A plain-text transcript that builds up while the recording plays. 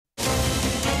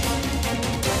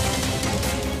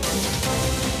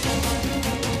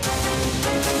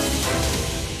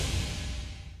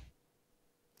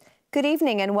Good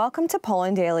evening and welcome to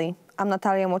Poland Daily. I'm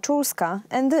Natalia Moczulska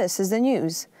and this is the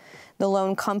news. The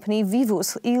loan company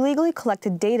Vivus illegally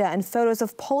collected data and photos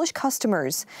of Polish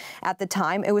customers. At the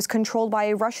time, it was controlled by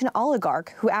a Russian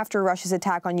oligarch who, after Russia's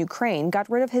attack on Ukraine, got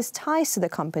rid of his ties to the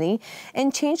company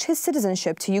and changed his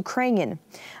citizenship to Ukrainian.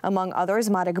 Among others,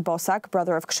 Marek Bosak,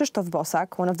 brother of Krzysztof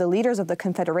Bosak, one of the leaders of the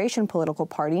Confederation political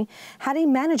party, had a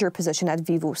manager position at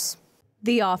Vivus.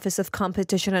 The Office of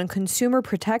Competition and Consumer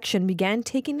Protection began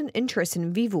taking an interest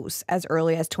in Vivus as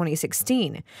early as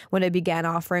 2016, when it began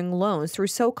offering loans through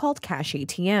so-called cash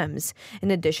ATMs. In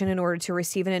addition, in order to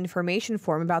receive an information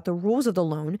form about the rules of the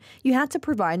loan, you had to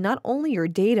provide not only your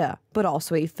data, but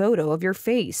also a photo of your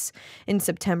face. In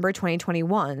September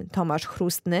 2021, Tomasz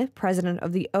Chrustny, president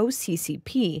of the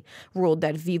OCCP, ruled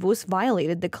that Vivus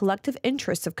violated the collective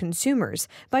interests of consumers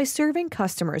by serving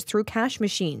customers through cash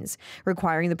machines,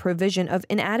 requiring the provision of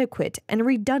inadequate and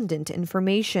redundant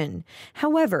information.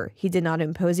 However, he did not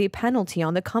impose a penalty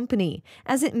on the company,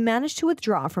 as it managed to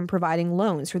withdraw from providing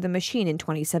loans through the machine in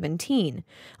 2017.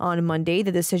 On Monday,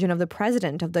 the decision of the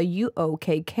president of the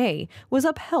UOKK was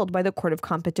upheld by the Court of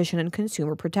Competition and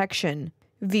Consumer Protection.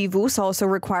 Vivus also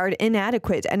required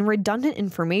inadequate and redundant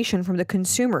information from the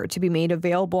consumer to be made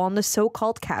available on the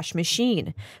so-called cash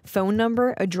machine: phone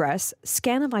number, address,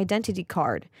 scan of identity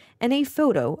card, and a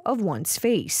photo of one's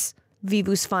face.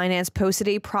 Vivus Finance posted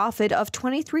a profit of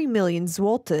 23 million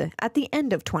zloty at the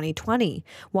end of 2020,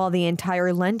 while the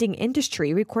entire lending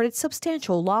industry recorded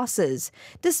substantial losses.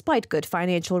 Despite good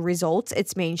financial results,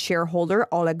 its main shareholder,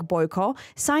 Oleg Boyko,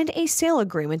 signed a sale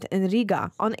agreement in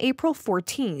Riga on April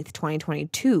 14,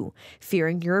 2022,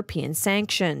 fearing European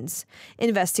sanctions.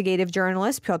 Investigative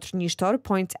journalist Piotr Nisztor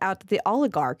points out that the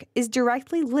oligarch is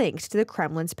directly linked to the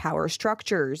Kremlin's power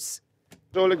structures.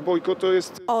 Oleg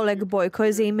Boyko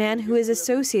is a man who is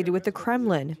associated with the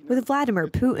Kremlin, with Vladimir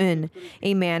Putin,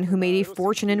 a man who made a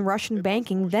fortune in Russian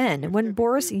banking then, when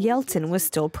Boris Yeltsin was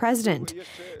still president.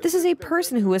 This is a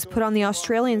person who was put on the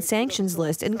Australian sanctions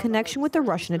list in connection with the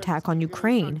Russian attack on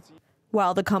Ukraine.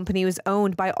 While the company was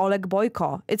owned by Oleg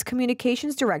Boyko, its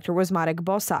communications director was Marek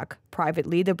Bosak,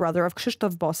 privately the brother of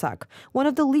Krzysztof Bosak, one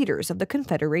of the leaders of the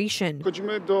Confederation.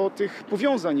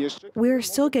 We're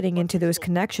still getting into those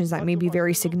connections that may be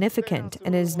very significant,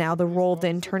 and it is now the role of the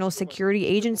Internal Security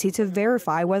Agency to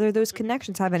verify whether those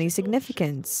connections have any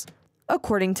significance.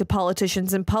 According to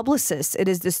politicians and publicists, it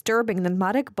is disturbing that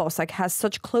Marek Bosak has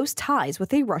such close ties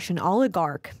with a Russian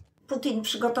oligarch.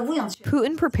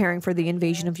 Putin, preparing for the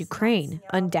invasion of Ukraine,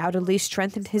 undoubtedly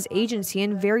strengthened his agency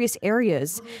in various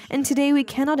areas, and today we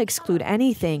cannot exclude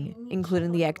anything,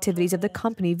 including the activities of the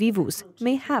company Vivus,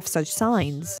 may have such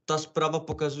signs.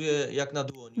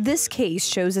 This case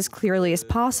shows as clearly as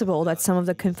possible that some of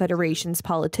the Confederation's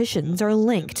politicians are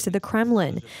linked to the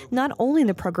Kremlin, not only in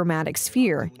the programmatic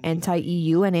sphere,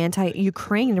 anti-EU and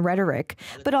anti-Ukraine rhetoric,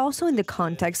 but also in the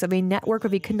context of a network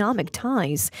of economic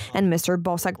ties, and Mr.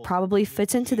 Bosak probably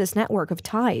fits into this network of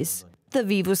ties. The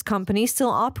Vivus company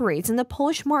still operates in the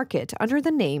Polish market under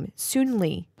the name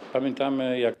Sunli.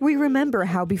 We remember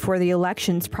how before the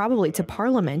elections, probably to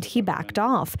parliament, he backed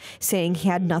off, saying he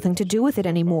had nothing to do with it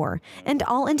anymore, and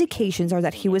all indications are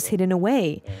that he was hidden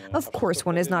away. Of course,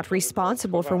 one is not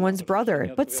responsible for one's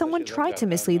brother, but someone tried to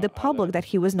mislead the public that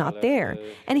he was not there,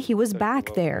 and he was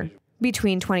back there.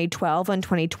 Between 2012 and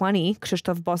 2020,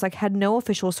 Krzysztof Bosak had no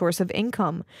official source of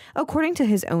income. According to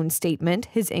his own statement,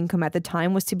 his income at the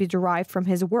time was to be derived from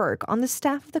his work on the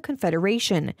staff of the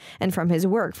Confederation and from his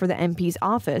work for the MP's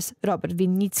office, Robert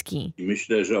Winnicki.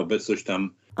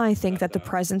 I think that the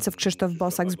presence of Krzysztof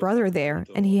Bosak's brother there,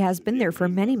 and he has been there for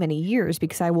many, many years,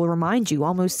 because I will remind you,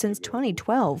 almost since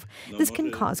 2012, this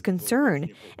can cause concern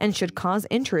and should cause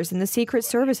interest in the secret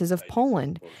services of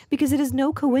Poland, because it is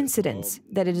no coincidence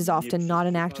that it is often not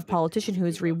an active politician who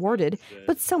is rewarded,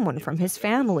 but someone from his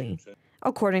family.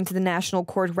 According to the National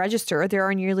Court Register, there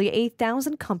are nearly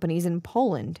 8,000 companies in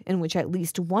Poland in which at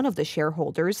least one of the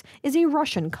shareholders is a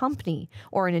Russian company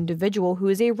or an individual who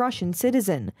is a Russian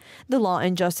citizen. The Law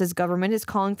and Justice government is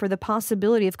calling for the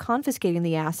possibility of confiscating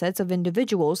the assets of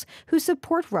individuals who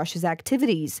support Russia's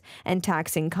activities and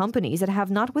taxing companies that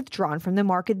have not withdrawn from the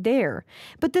market there.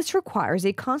 But this requires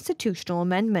a constitutional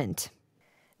amendment.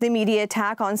 The media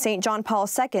attack on St. John Paul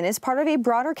II is part of a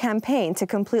broader campaign to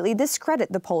completely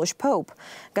discredit the Polish Pope.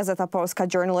 Gazeta Polska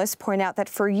journalists point out that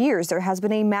for years there has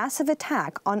been a massive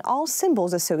attack on all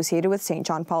symbols associated with St.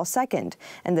 John Paul II,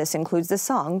 and this includes the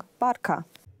song Barka.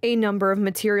 A number of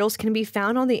materials can be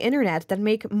found on the internet that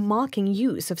make mocking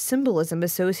use of symbolism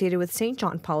associated with St.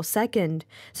 John Paul II,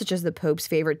 such as the Pope's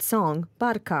favorite song,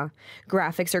 Barca.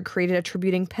 Graphics are created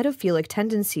attributing pedophilic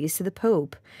tendencies to the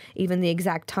Pope. Even the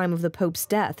exact time of the Pope's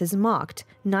death is mocked,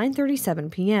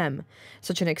 9:37 p.m.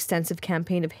 Such an extensive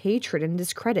campaign of hatred and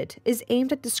discredit is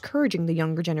aimed at discouraging the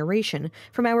younger generation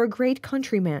from our great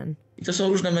countryman.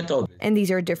 And these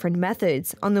are different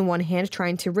methods. On the one hand,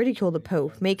 trying to ridicule the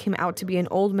Pope, make him out to be an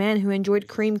old man who enjoyed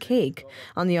cream cake.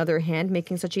 On the other hand,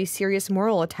 making such a serious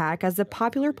moral attack as the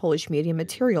popular Polish media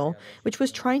material, which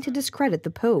was trying to discredit the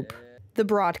Pope. The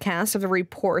broadcast of the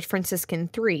report Franciscan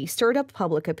III stirred up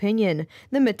public opinion.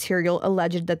 The material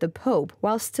alleged that the Pope,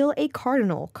 while still a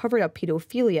cardinal, covered up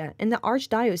pedophilia in the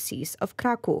Archdiocese of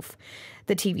Kraków.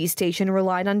 The TV station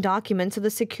relied on documents of the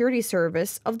security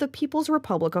service of the People's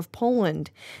Republic of Poland.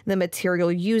 The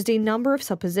material used a number of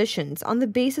suppositions on the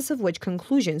basis of which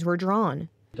conclusions were drawn.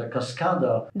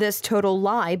 This total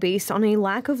lie based on a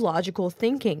lack of logical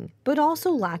thinking, but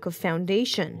also lack of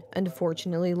foundation,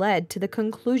 unfortunately led to the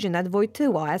conclusion that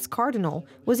Wojtyła, as cardinal,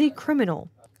 was a criminal.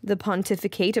 The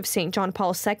pontificate of St. John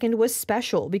Paul II was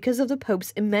special because of the Pope's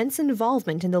immense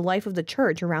involvement in the life of the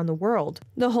Church around the world.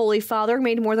 The Holy Father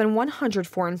made more than 100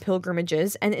 foreign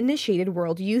pilgrimages and initiated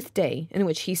World Youth Day, in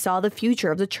which he saw the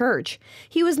future of the Church.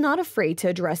 He was not afraid to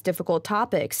address difficult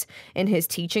topics. In his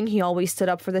teaching, he always stood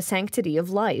up for the sanctity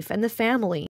of life and the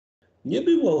family. The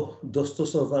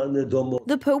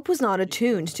Pope was not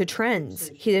attuned to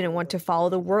trends. He didn't want to follow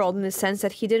the world in the sense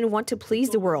that he didn't want to please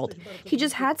the world. He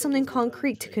just had something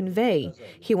concrete to convey.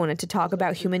 He wanted to talk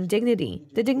about human dignity,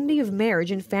 the dignity of marriage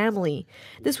and family.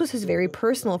 This was his very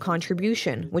personal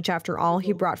contribution, which after all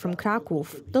he brought from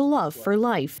Kraków, the love for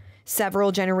life.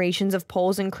 Several generations of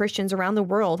Poles and Christians around the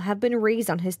world have been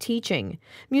raised on his teaching.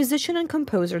 Musician and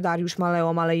composer Dariusz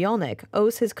Malejo-Malejonek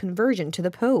owes his conversion to the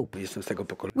Pope.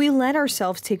 We let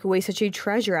ourselves take away such a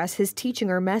treasure as his teaching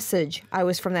or message. I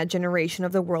was from that generation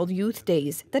of the World Youth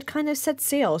Days that kind of set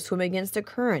sail, swim against the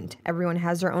current. Everyone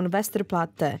has their own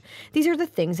Westerplatte. These are the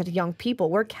things that young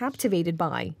people were captivated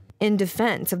by. In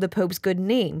defense of the Pope's good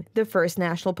name, the first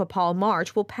National Papal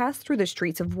March will pass through the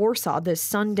streets of Warsaw this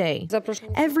Sunday.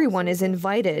 Everyone is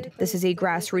invited. This is a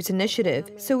grassroots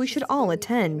initiative, so we should all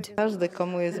attend.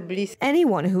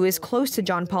 Anyone who is close to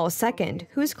John Paul II,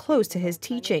 who is close to his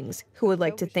teachings, who would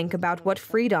like to think about what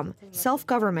freedom,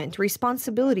 self-government,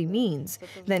 responsibility means,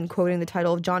 then quoting the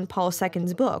title of John Paul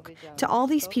II's book, to all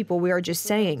these people we are just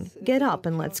saying, get up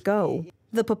and let's go.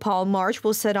 The Papal March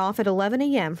will set off at 11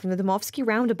 a.m. from the Dmowski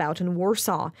roundabout in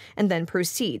Warsaw and then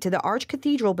proceed to the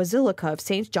Archcathedral Basilica of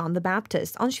St. John the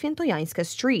Baptist on Świętojańska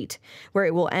Street, where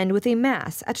it will end with a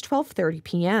Mass at 12:30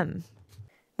 p.m.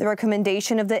 The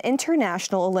recommendation of the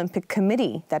International Olympic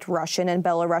Committee that Russian and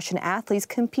Belarusian athletes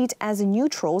compete as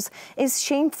neutrals is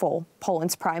shameful,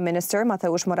 Poland's Prime Minister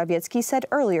Mateusz Morawiecki said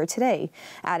earlier today,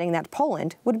 adding that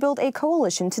Poland would build a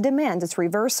coalition to demand its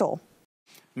reversal.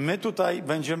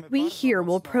 We here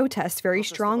will protest very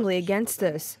strongly against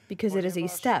this, because it is a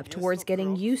step towards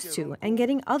getting used to and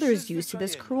getting others used to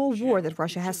this cruel war that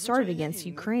Russia has started against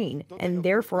Ukraine, and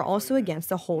therefore also against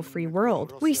the whole free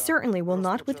world. We certainly will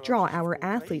not withdraw our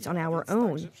athletes on our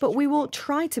own, but we will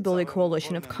try to build a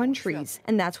coalition of countries,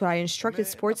 and that's what I instructed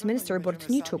Sports Minister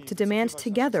Bortniczuk to demand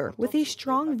together, with a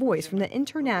strong voice from the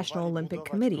International Olympic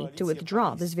Committee, to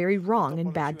withdraw this very wrong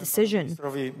and bad decision.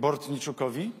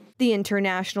 The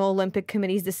International Olympic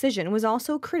Committee's decision was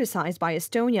also criticized by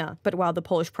Estonia, but while the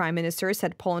Polish Prime Minister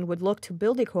said Poland would look to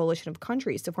build a coalition of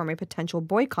countries to form a potential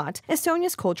boycott,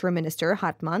 Estonia's Culture Minister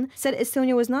Hartman said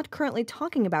Estonia was not currently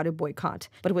talking about a boycott,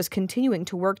 but was continuing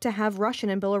to work to have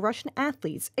Russian and Belarusian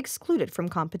athletes excluded from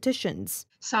competitions.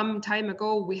 Some time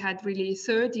ago, we had really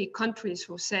 30 countries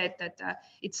who said that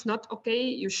it's not okay,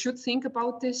 you should think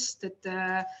about this,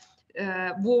 that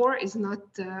war is not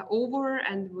over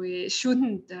and we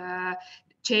shouldn't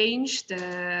change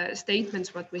the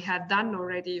statements what we had done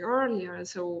already earlier.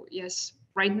 So yes,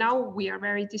 right now we are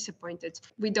very disappointed.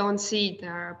 We don't see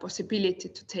the possibility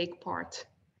to take part.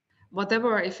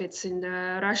 Whatever, if it's in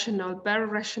the Russian or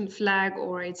Belarusian flag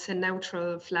or it's a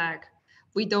neutral flag,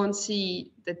 we don't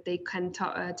see that they can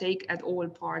take at all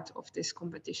part of these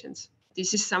competitions.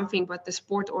 This is something that the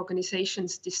sport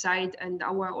organizations decide and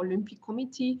our Olympic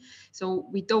Committee. So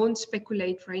we don't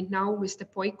speculate right now with the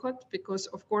boycott because,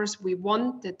 of course, we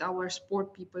want that our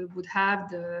sport people would have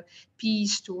the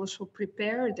peace to also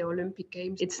prepare the Olympic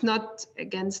Games. It's not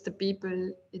against the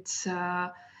people. It's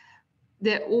the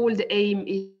aim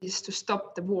is to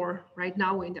stop the war right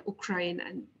now in the Ukraine,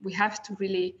 and we have to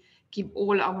really give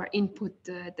all our input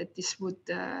that this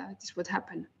would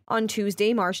happen. On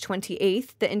Tuesday, March 28th,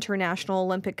 the International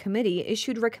Olympic Committee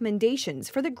issued recommendations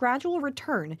for the gradual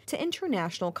return to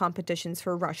international competitions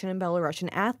for Russian and Belarusian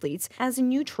athletes as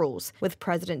neutrals, with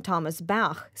President Thomas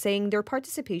Bach saying their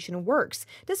participation works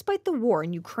despite the war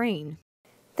in Ukraine.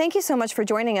 Thank you so much for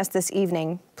joining us this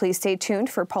evening. Please stay tuned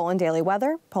for Poland Daily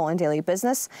Weather, Poland Daily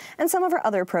Business, and some of our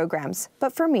other programs.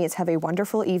 But for me, have a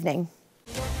wonderful evening.